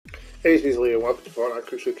Hey, it's Lee and welcome to Fortnite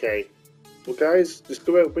TREMINATOR. Well guys,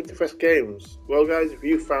 discover Winterfest games. Well guys, if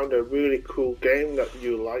you found a really cool game that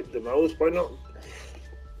you like the most, why not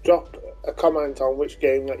drop a comment on which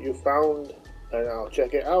game that you found and I'll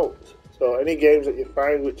check it out. So any games that you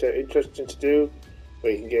find which are interesting to do,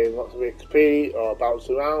 where you can gain lots of XP or bounce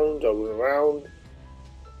around or run around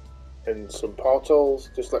and some portals,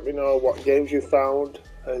 just let me know what games you found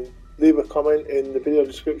and leave a comment in the video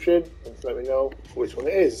description and let me know which one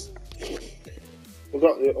it is. We've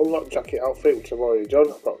got the unlock jacket outfit, which I've already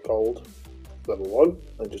done. I've got gold, level 1,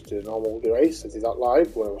 and just did a normal race. I did that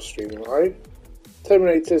live when I was streaming live.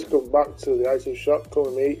 Terminators, come back to the item shop, come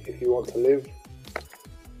with me if you want to live.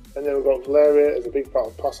 And then we've got Valeria as a big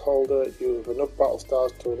battle pass holder. You have enough battle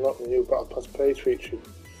stars to unlock the new battle pass page featuring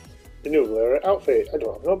the new Valeria outfit. I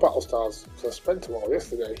don't have no battle stars because I spent them all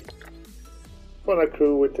yesterday. Fortnite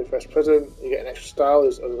Crew Winterfest present, you get an extra style.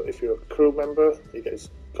 If you're a crew member, you get this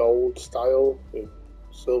gold style with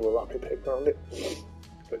silver wrapping paper around it.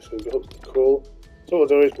 Looks really good, cool. So what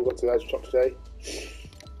we'll do is we'll go to the item shop today.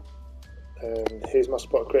 And here's my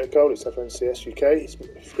spot creator code, it's FNCS UK.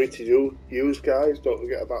 It's free to use guys, don't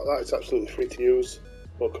forget about that, it's absolutely free to use.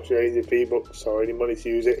 Won't cost you any V-Bucks or any money to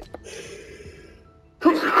use it.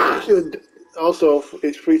 And also,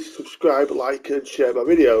 it's free to subscribe, like and share my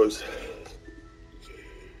videos.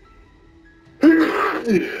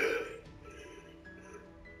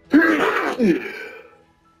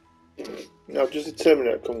 Now, does the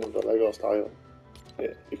Terminator come with the Lego style?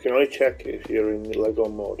 Yeah, you can only check if you're in the Lego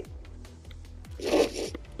mode.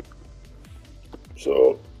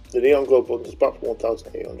 So, the neon glow bundle's back for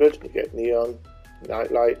 1,800. You get neon,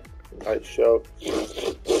 nightlight, night show,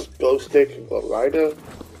 glow stick, and glow rider.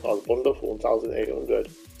 Or the bundle for 1,800.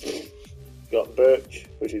 You got birch,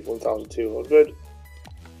 which is 1,200.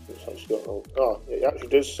 Oh, it actually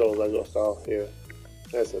does show Lego style here.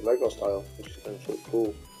 There's the Lego style, which is kind of pretty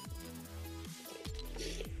cool.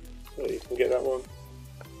 So you can get that one.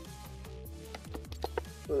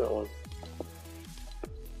 And that one.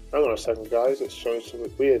 Hang on a second, guys, it's showing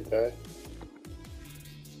something weird there.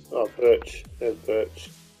 Oh, birch. There's birch.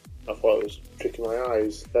 I thought it was tricking my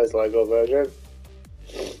eyes. There's the Lego version.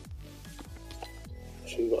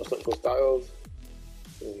 So you've got selectable styles.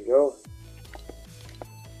 There you go.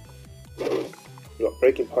 You got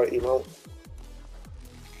breaking point emote.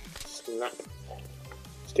 Snap.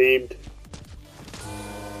 Steamed.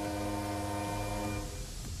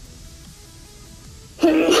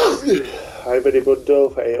 Hybrid bundle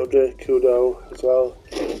for 800, Kudo as well.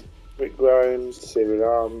 Rick Grimes, Saving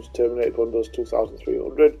Arms, Terminator bundles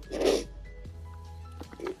 2,300.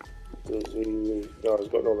 No, it's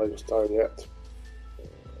got no Lego style yet.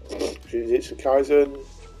 Jujutsu Kaisen,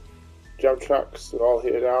 Jam Tracks, they're all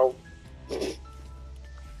here now.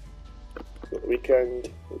 Got the Weekend,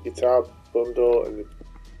 the guitar bundle, and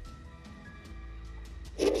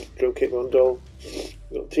the drum kit bundle.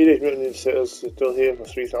 Got Teenage Mutant Ninja Turtles still here for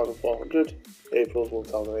 3,400. April's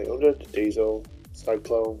 1,800. Diesel,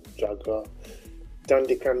 Cyclone, Jaguar,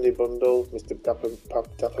 Dandy Candy bundle, Mr.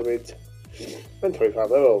 Dappermid, and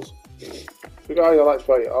 25 levels. So guys, I'd like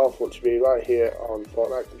to invite you all for to be right here on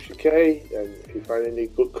Fortnite UK, and if you find any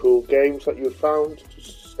good cool games that you've found,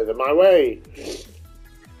 just send them my way.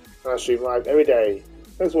 And I stream live every day.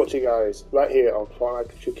 Thanks for watching guys, right here on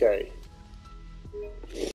Fortnite UK.